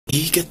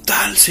¿Y qué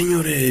tal,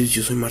 señores?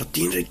 Yo soy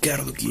Martín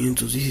Ricardo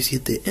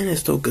 517, en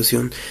esta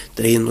ocasión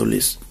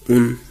trayéndoles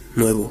un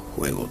nuevo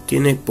juego.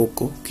 Tiene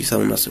poco, quizá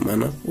una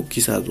semana, o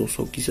quizá dos,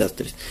 o quizás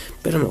tres,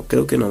 pero no,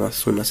 creo que nada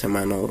más una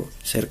semana o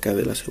cerca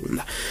de la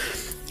segunda.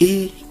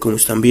 Y como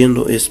están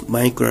viendo, es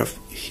MineCraft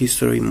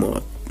History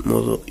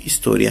modo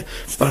historia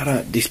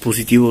para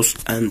dispositivos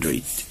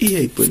Android. Y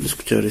ahí pueden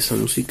escuchar esa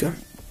música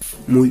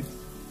muy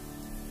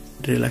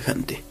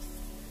relajante.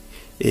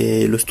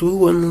 Lo estuve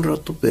jugando un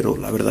rato, pero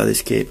la verdad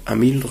es que a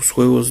mí los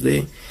juegos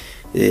de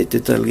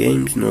Telltale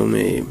Games no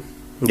me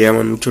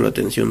llaman mucho la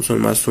atención,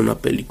 son más una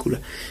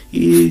película.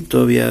 Y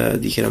todavía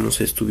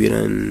dijéramos estuviera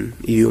en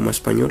idioma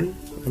español,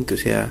 aunque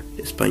sea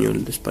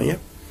español de España,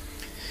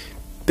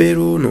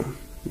 pero no,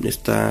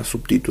 está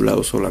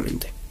subtitulado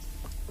solamente.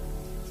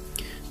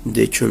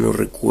 De hecho no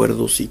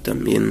recuerdo si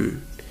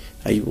también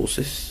hay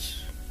voces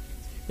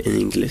en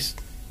inglés,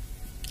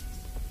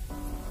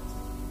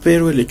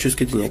 pero el hecho es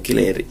que tenía que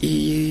leer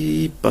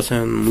y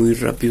pasan muy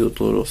rápido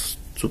todos los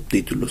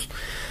subtítulos,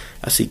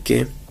 así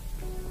que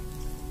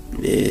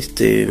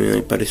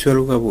me pareció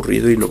algo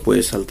aburrido y no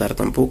puedes saltar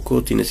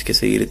tampoco, tienes que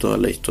seguir toda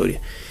la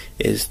historia.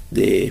 Es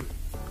de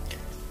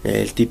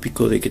el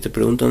típico de que te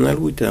preguntan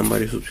algo y te dan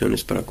varias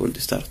opciones para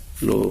contestar.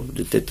 Lo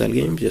de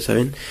Telltale Games, ya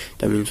saben,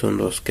 también son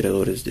los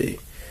creadores de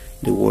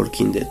The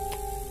Walking Dead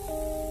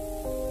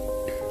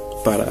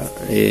para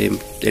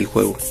el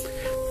juego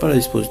para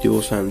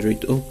dispositivos Android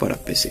o para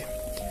PC.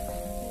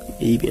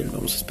 Y bien,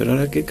 vamos a esperar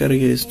a que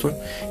cargue esto.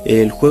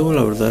 El juego,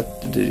 la verdad,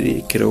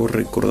 creo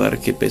recordar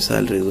que pesa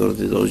alrededor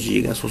de 2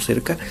 GB o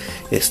cerca.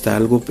 Está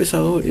algo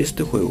pesado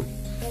este juego.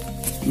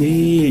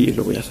 Y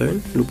luego ya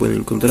saben, lo pueden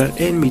encontrar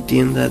en mi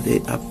tienda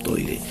de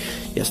Aptoide.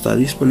 Ya está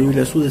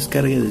disponible a su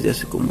descarga desde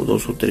hace como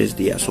 2 o 3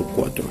 días o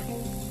 4.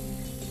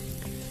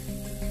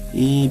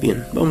 Y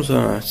bien,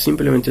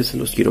 simplemente se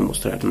los quiero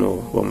mostrar.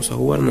 No vamos a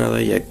jugar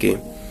nada, ya que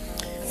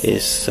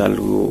es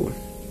algo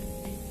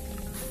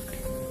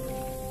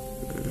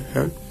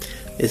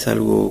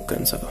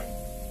cansado.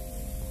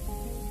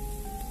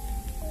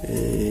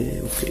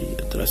 Ok,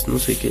 atrás no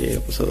sé qué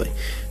haya pasado ahí,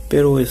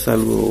 pero es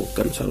algo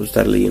cansado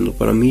estar leyendo.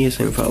 Para mí es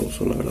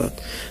enfadoso, la verdad.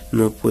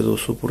 No puedo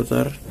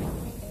soportar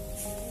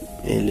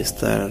el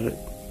estar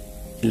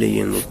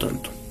leyendo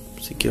tanto,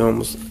 así que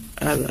vamos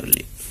a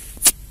darle.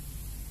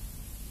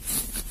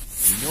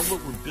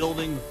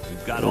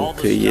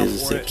 Ok, ya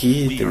desde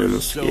aquí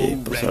tenemos que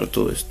pasar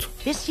todo esto.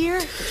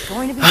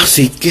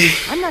 Así que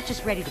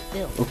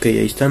ok,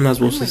 ahí están las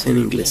voces en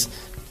inglés.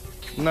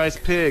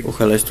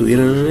 Ojalá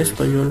estuvieran en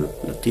español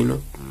latino,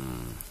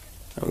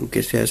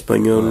 aunque sea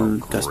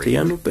español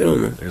castellano, pero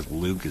no.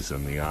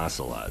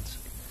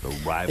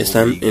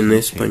 Están en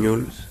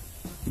español,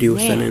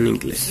 están en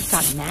inglés.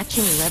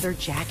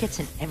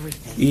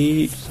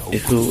 Y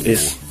eso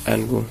es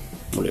algo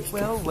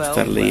molesto,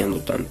 estar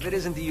leyendo tanto.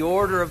 Y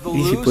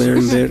si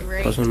pueden ver,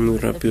 pasan muy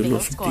rápido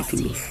los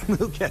subtítulos.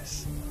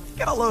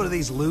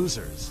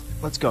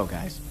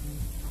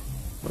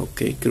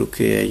 Ok, creo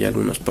que hay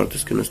algunas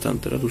partes que no están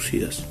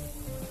traducidas.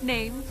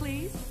 Name,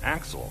 please.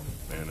 Axel,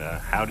 and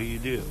how do you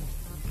do?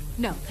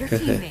 No, your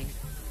team name.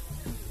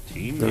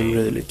 Team Nombre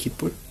name? del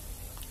equipo.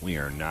 We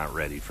are not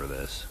ready for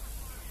this.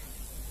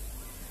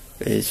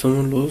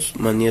 Somos los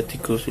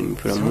maniáticos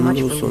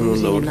inframundos,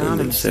 somos la orden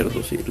del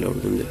cerdo, sí, la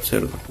orden del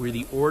cerdo. We're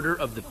the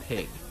Order of the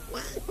Pig.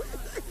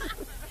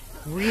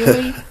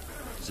 Really?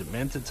 Is it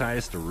meant to tie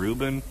us to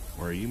Reuben,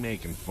 or are you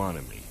making fun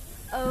of me?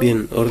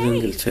 Bien, orden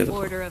del cerdo.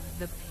 Order of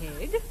the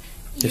Pig.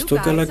 Les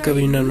toca la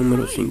cabina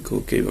número 5.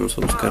 Ok, vamos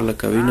a buscar la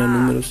cabina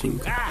número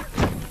 5.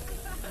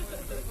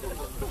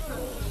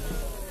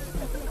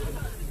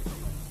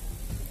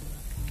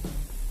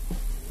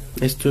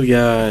 Esto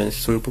ya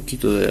es un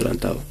poquito de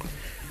adelantado.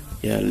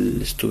 Ya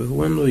estuve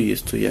jugando y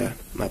esto ya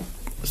ha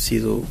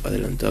sido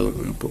adelantado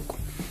un poco.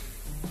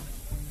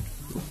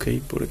 Ok,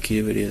 por aquí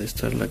debería de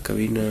estar la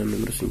cabina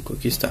número 5.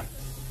 Aquí está.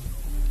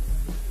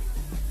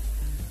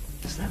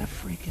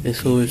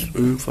 Eso es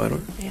un faro.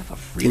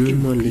 Tiene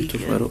un maldito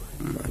faro.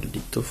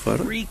 Maldito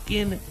faro. Es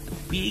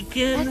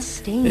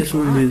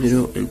un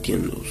vidrio,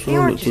 entiendo.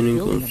 Solo lo tienen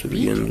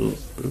construyendo un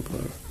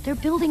faro.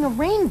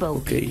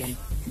 Ok.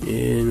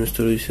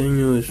 Nuestro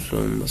diseño es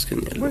más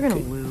genial.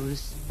 Okay.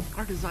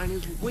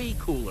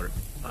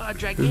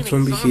 Un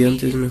zombie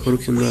gigante es mejor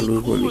que una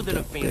luz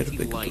bonita.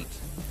 Perfecto.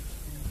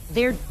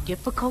 Their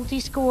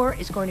difficulty score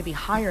is going to be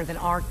higher than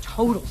our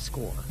total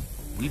score.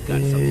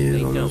 Vamos.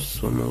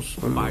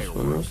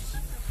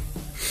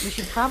 We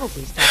should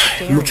probably stop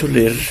staring. Mucho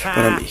leer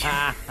para mí.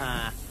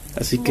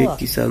 Así que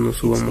quizás nos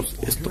subamos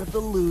esto.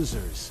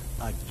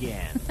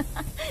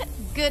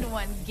 Good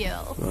one,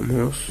 Gil.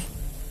 Vamos.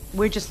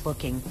 We're just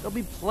looking. There'll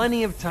be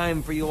plenty of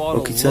time for you all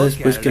O to quizá look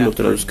después at que it lo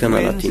after traduzcan a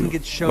it wins latino, and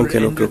gets shown aunque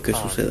at no creo que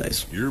Endercon. suceda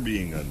eso. You're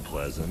being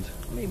unpleasant.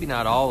 Maybe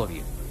not all of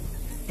you.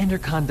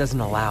 Endercon doesn't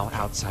allow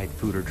outside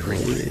food or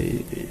drink.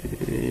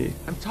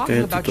 I'm talking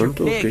Cállate, about your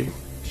tonto, pig. ok.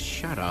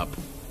 Shut up.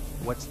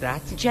 What's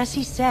that?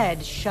 Jesse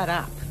said, "Shut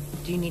up."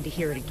 Do you need to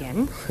hear it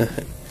again?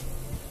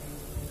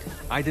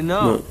 I don't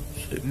know. No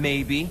sé.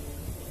 Maybe.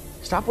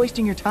 Stop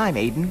wasting your time,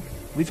 Aiden.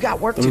 We've got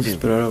work to Vamos a do.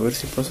 esperar a ver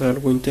si pasa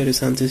algo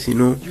interesante, si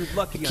no,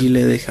 aquí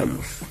le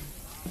dejamos.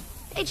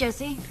 Hey,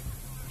 Jesse.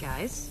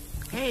 Guys,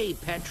 Hey,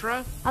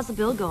 Petra. how's the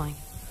bill going?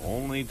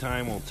 Only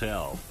time will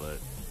tell, but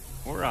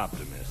we're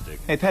optimistic.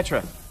 Hey,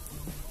 Petra.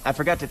 I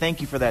forgot to thank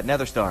you for that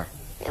nether star.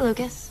 Hey,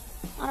 Lucas.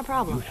 Not a You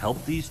problem.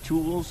 help these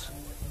tools?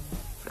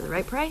 For the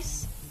right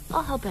price,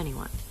 I'll help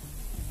anyone.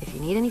 If you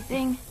need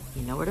anything,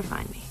 you know where to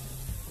find me.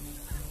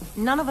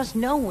 None of us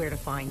know where to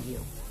find you.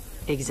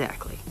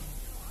 Exactly.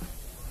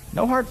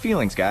 No hard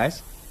feelings,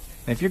 guys.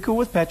 And if you're cool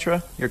with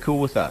Petra, you're cool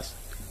with us.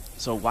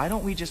 So why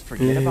don't we just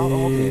forget about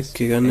all this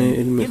Que gane el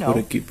and, mejor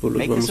equipo, los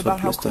make this vamos a about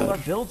how cool our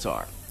aplastar. builds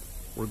are?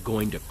 We're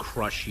going to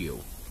crush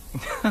you.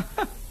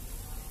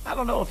 I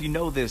don't know if you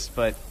know this,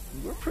 but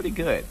we're pretty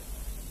good.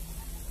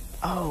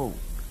 Oh,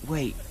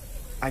 wait.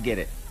 I get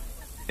it.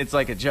 It's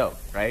like a joke,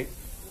 right?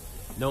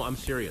 No, I'm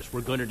serious.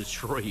 We're going to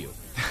destroy you.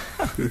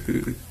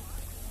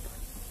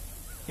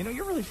 You know,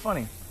 you're really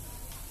funny.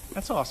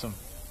 That's awesome.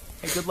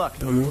 Hey, good luck.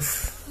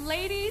 Vamos.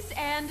 Ladies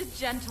and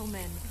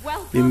gentlemen,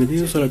 welcome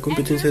Bienvenidos a la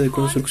competencia de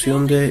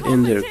construcción de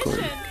EnderCon.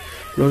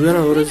 Los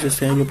ganadores de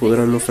este año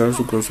podrán mostrar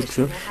su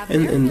construcción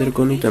en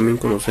EnderCon y también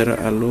conocer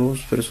a los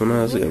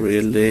personajes de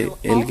Gabriel de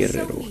El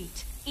Guerrero.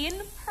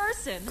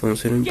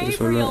 Conocer en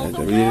persona a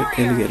Gabriel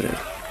El Guerrero.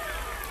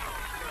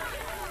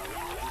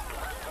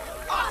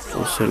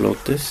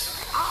 Ocelotes.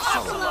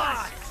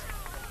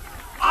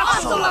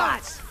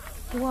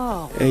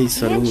 Whoa. Hey,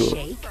 saludo.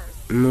 Handshake?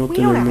 No We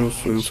don't have a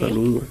tenemos un handshake.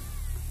 saludo.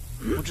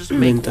 We'll just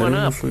make one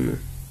up. Inventaremos uno.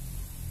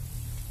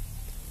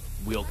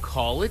 We'll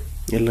call it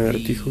El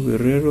lagartijo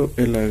guerrero,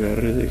 el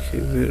agarre de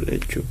Heber,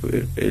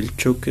 el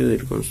choque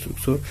del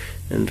constructor,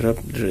 el rap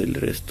del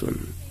Redstone.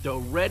 the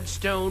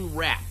Redstone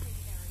Rap.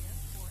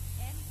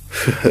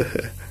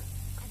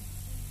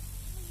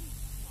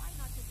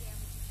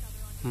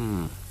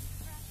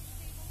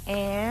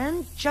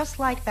 And just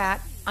like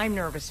that, I'm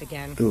nervous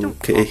again.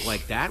 Okay. Talk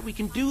like that. We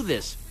can do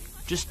this.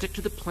 Just stick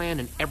to the plan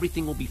and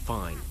everything will be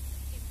fine.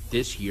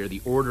 This year,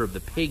 the Order of the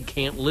Pig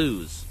can't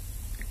lose.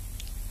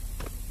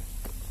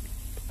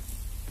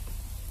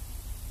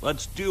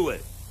 Let's do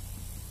it.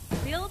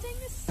 Building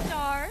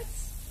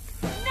starts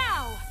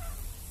now.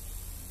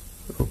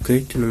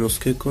 Ok, tenemos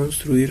que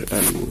construir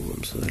algo.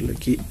 Vamos a darle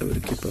aquí a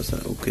ver qué pasa.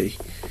 Ok.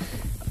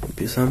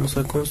 Empezamos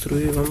a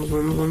construir.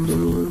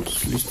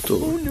 Vamos. Listo.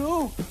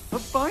 no! A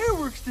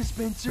fireworks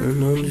dispenser!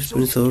 No, un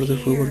dispensador de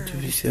fuegos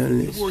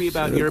artificiales. Don't worry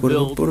about Se your recuerda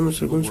build. por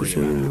nuestra We'll worry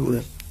construcción about en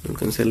Navidad. No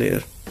alcancé a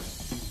leer.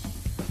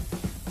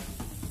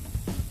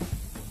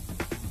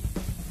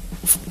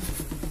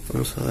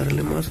 Vamos a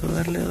darle más, a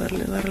darle.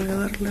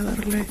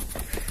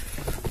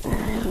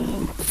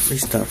 Ahí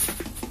está.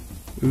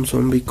 Un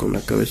zombie con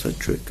la cabeza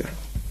chueca,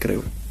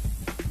 creo.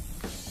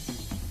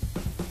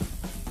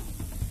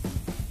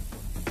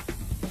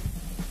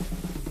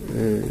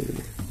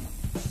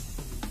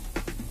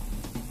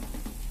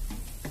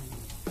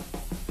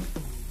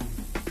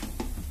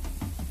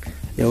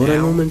 Y ahora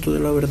el momento de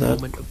la verdad.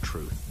 Moment of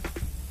truth.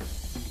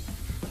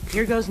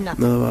 Here goes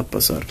nothing. Nada va a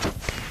pasar.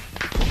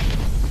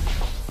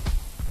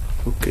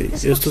 Ok,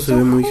 This esto looks se ve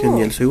so muy cool.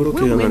 genial. Seguro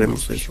que We'll win ganaremos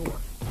this for esto. sure.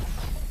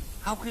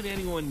 How could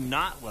anyone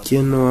not love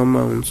 ¿Quién no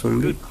ama a un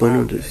zombie?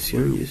 Buena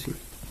decisión, Jesse.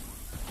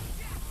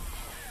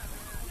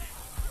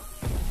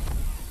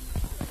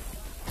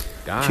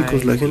 Guys,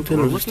 Chicos, la gente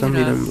people are nos está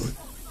looking at us. mirando.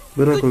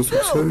 ¿Buena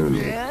construcción o no?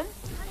 Man!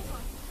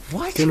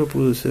 What? ¿Qué no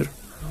puede ser?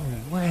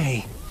 No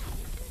way.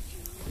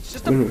 It's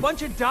just a Bueno,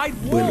 bunch of dyed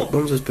Bueno, wool.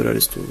 vamos a esperar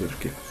esto, a ver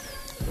qué.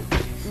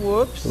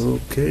 Whoops.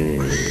 Ok.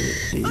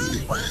 Y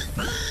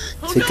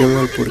se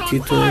quema el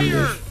porquito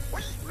Ender.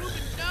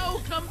 No,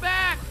 come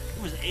back!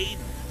 It was Aiden,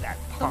 that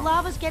The punk.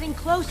 lava's getting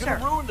closer.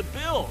 Gonna ruin the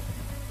build.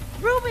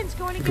 Ruben's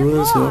going to get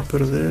Rubén se va a lost.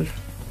 perder.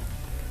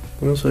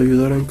 Vamos a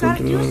ayudar a encontrar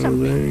Gotta do a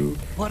Rubén.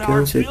 But our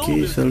Quédense build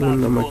aquí, is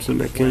salven la not máquina.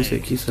 supposed to Quédense play.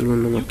 aquí,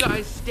 salven la You máquina.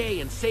 guys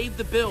stay and save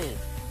the build.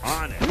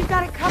 On it. We've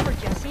got it covered,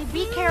 Jesse.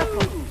 Be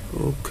careful.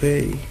 Ok.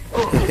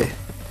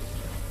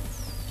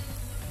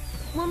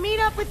 We'll meet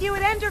up with you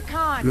at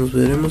EnderCon. Nos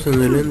veremos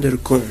en el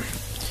EnderCon.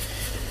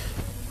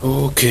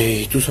 Ok,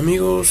 tus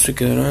amigos se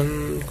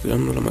quedarán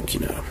cuidando la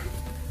máquina.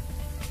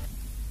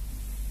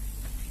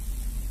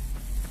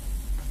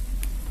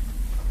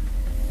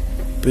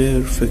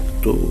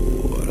 Perfecto.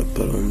 Ahora,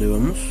 ¿para dónde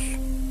vamos?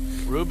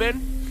 Ruben,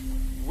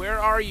 where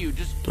are you?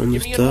 Just ¿Dónde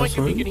give me a estás, mic if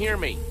you son? can hear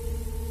me.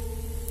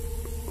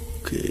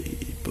 Ok,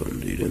 ¿para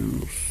dónde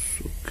iremos?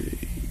 Ok.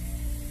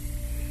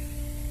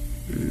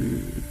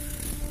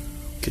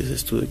 ¿Qué es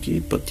esto de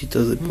aquí?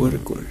 Patitas de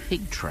puerco.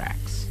 Pig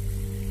tracks.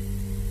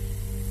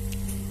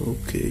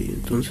 Ok,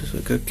 entonces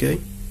acá ¿qué hay?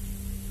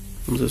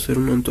 Vamos a hacer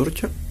una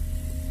antorcha.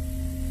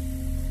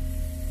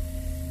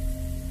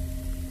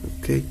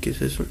 Ok, ¿qué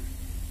es eso?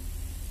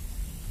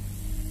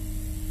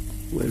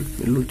 Bueno,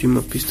 la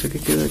última pista que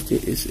queda que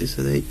es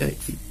esa de ahí. Ahí.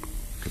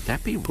 Could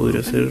that be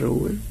 ¿Podría Ruben? ser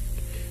Rubén?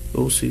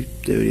 O sí,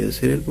 debería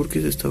ser él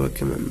porque se estaba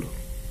quemando.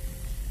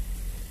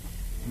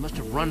 He must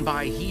have run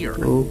by here.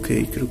 Ok,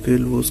 creo que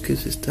el bosque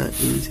se está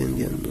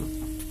incendiando.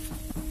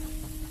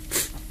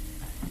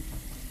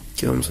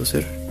 ¿Qué vamos a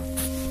hacer?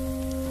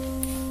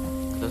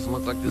 Doesn't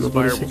look like this No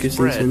fire parece will que este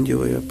spread. incendio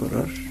vaya a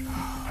parar.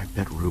 I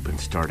bet Ruben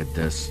started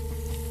this.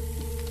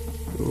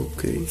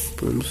 Ok,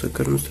 podemos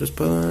sacar nuestra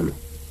espada.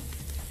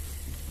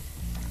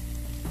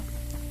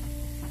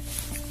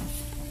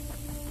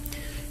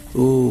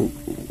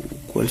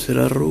 ¿Cuál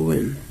será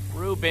Ruben?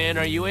 Ruben,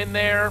 are you in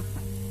there? A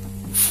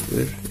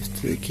ver,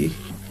 este de aquí.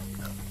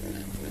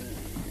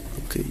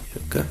 Ok,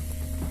 acá.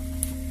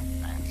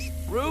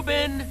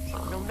 Ruben!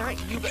 No, not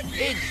you, but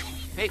pigs.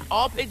 Hey,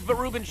 all pigs but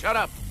Ruben, shut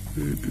up.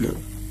 No.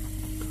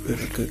 A ver,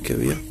 acá que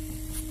había.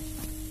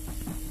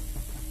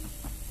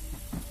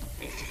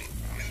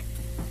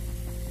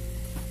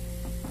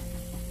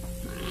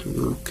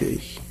 Ok.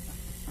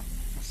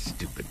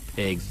 Stupid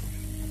pigs.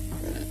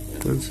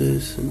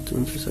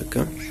 Entonces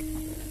acá.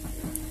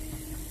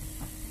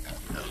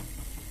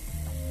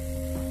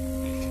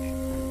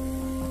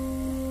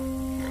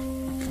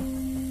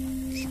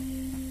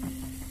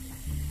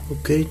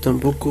 Ok,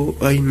 tampoco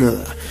hay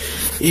nada.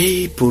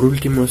 Y por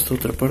último esta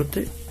otra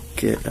parte.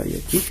 ¿Qué hay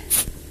aquí?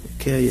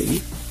 ¿Qué hay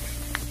aquí?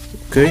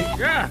 Ok,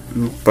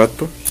 un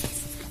pato.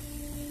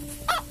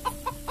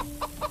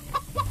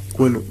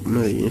 Bueno,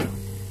 una gallina.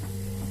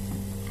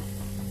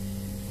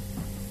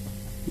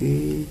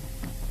 Y...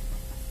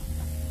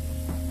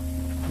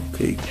 ok,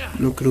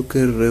 no creo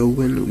que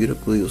Reuben hubiera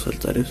podido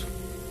saltar eso.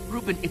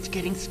 Ruben, it's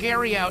getting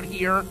scary out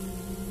here.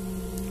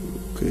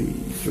 Ok,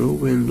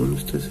 Reuben,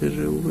 ¿dónde está ese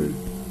Reuben?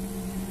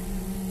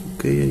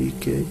 Ok, ahí,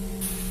 ¿qué hay?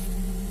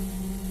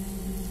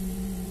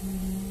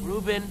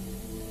 Ruben?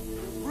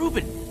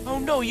 Ruben! Oh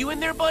no, you in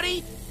there,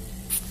 buddy?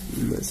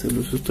 Me hace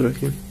su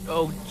traje.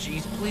 Oh,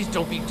 jeez, please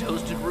don't be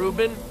toasted,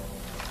 Ruben.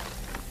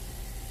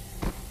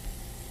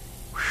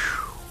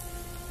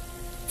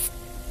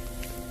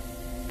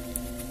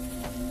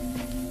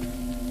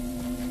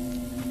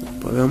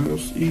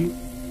 Apagamos y...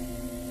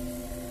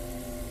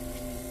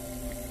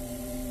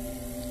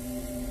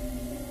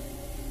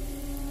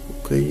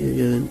 ok,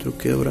 allá adentro,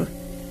 ¿qué habrá?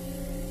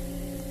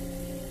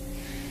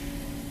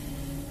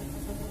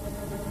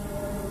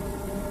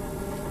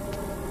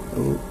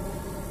 Oh.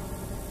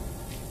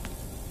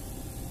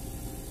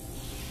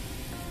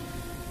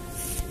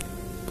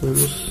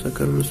 ¿Podemos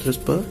sacar nuestra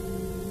espada?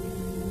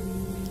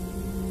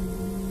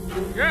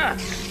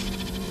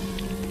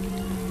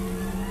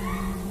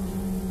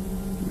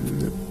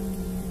 No.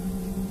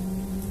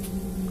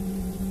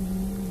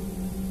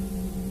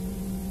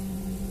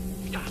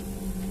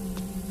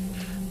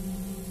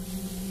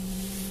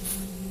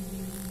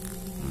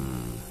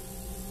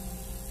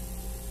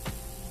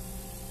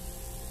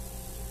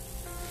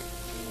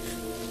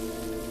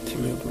 Se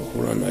me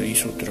aflojó la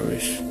nariz otra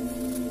vez.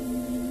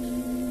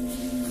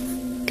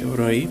 ¿Qué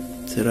habrá ahí?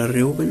 ¿Será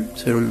Reuben?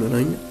 ¿Será una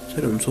araña?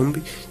 ¿Será un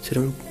zombie?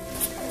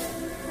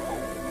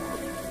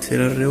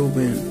 ¿Será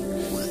Reuben?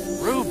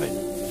 Ruben,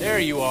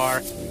 there you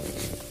are.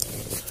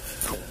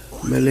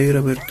 Me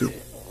alegra verte.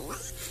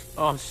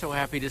 Oh, I'm so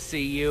happy to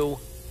see you.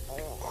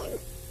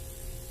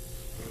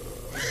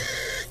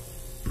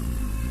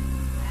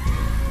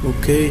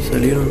 Ok,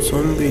 salieron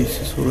zombies.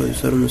 Es hora de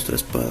usar nuestra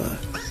espada.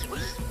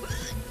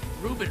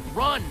 Ruben,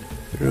 run!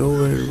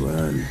 Reuben,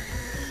 run.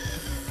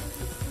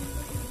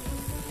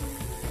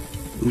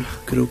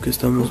 Creo que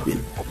estamos bien.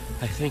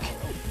 I think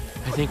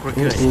we're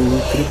good.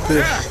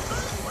 Creeper.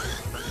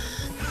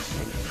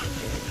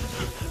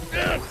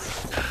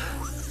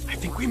 I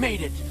think we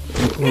made it.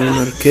 Un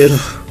arquero.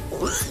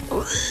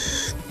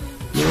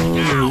 No,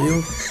 me dio.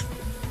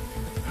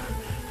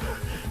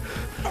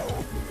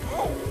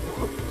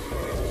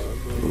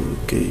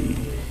 Ok.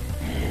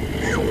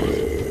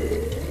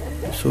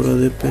 Es hora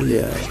de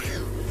pelear.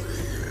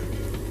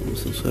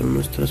 Vamos a usar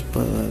nuestra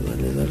espada.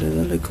 Dale, dale,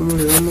 dale. ¿Cómo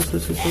le damos a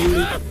ese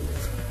zombie?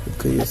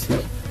 Ok, así.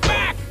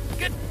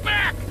 Get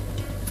back!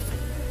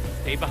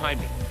 Stay behind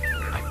me.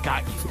 I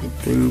got you. Lo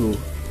tengo.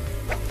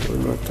 Lo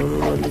matamos,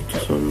 maldito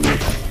zombie.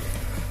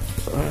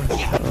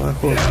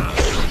 Abajo.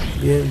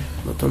 Bien,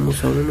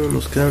 matamos a uno,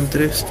 nos quedan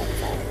 3.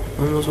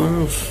 Vamos,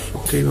 vamos.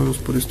 Ok, vamos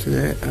por este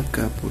de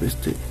acá, por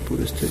este.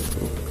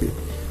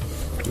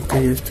 Ok,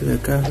 este de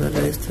acá, dale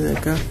a este de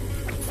acá.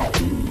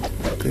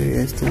 Ok,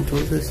 a este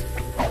entonces.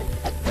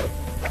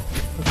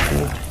 Ok.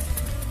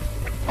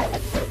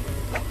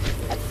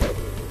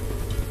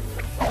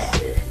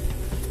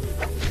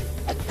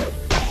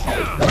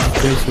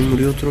 Ok, se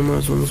murió otro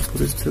más, vamos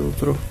por este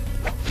otro.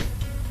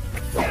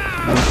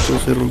 Esto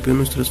se rompió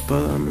nuestra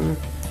espada, ¿no?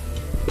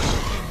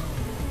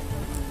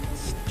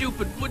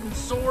 Stupid wooden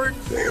swords.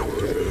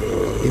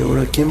 Y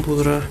ahora, ¿quién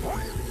podrá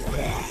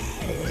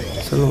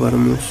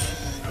salvarnos?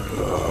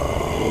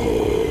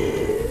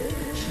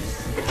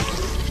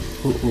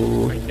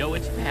 I know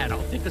it's bad. I'll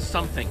think of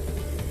something.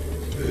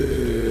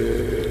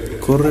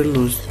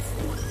 Córrelos.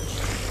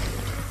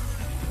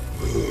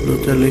 No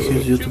te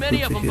alejes, yo te Too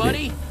many of them, protegeré.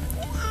 buddy.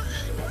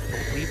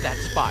 Leave that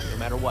spot, no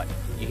matter what.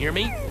 You hear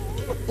me?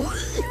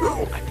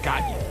 I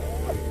got you.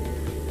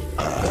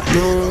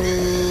 No.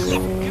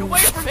 Get away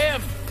from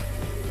him!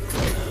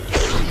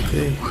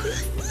 Okay.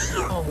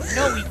 Oh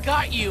no, he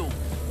got you!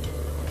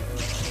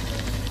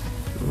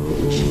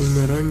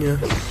 Una araña.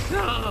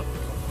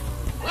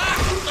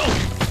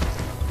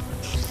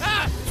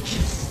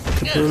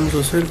 podemos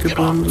hacer? ¿Qué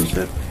podemos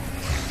hacer?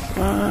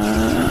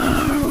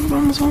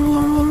 Vamos.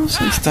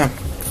 Ahí está.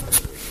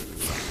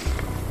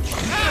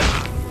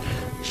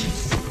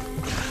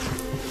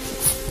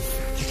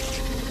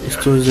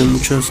 Esto es de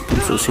muchas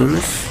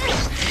pulsaciones.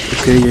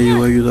 Ok, ya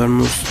llegó a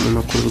ayudarnos. No me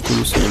acuerdo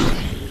cómo se llama.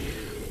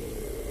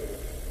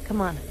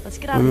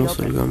 Vamos,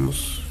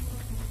 salgamos.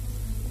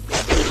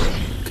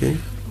 Ok.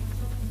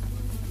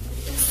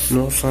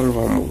 Nos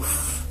salvamos.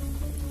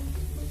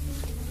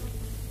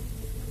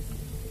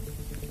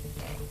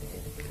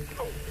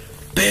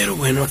 Pero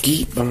bueno,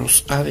 aquí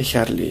vamos a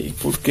dejarle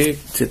porque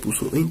se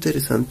puso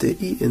interesante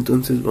y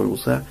entonces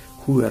vamos a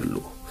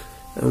jugarlo.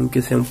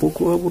 Aunque sea un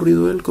poco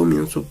aburrido el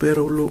comienzo,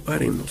 pero lo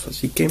haremos.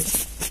 Así que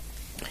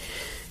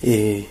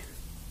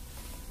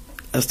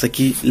hasta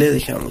aquí le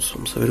dejamos.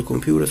 Vamos a ver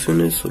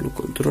configuraciones, solo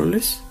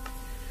controles.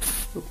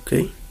 Ok.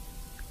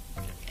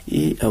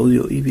 Y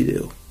audio y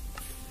video.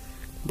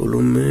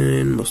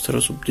 Volumen,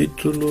 mostrar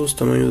subtítulos,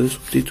 tamaño de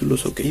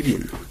subtítulos. Ok,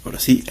 bien. Ahora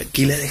sí,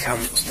 aquí le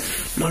dejamos.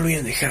 No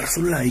olviden dejar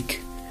su like,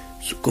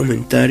 su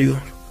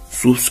comentario,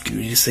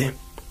 suscribirse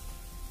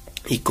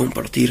y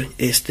compartir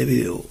este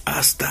video.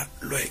 Hasta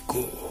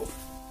luego.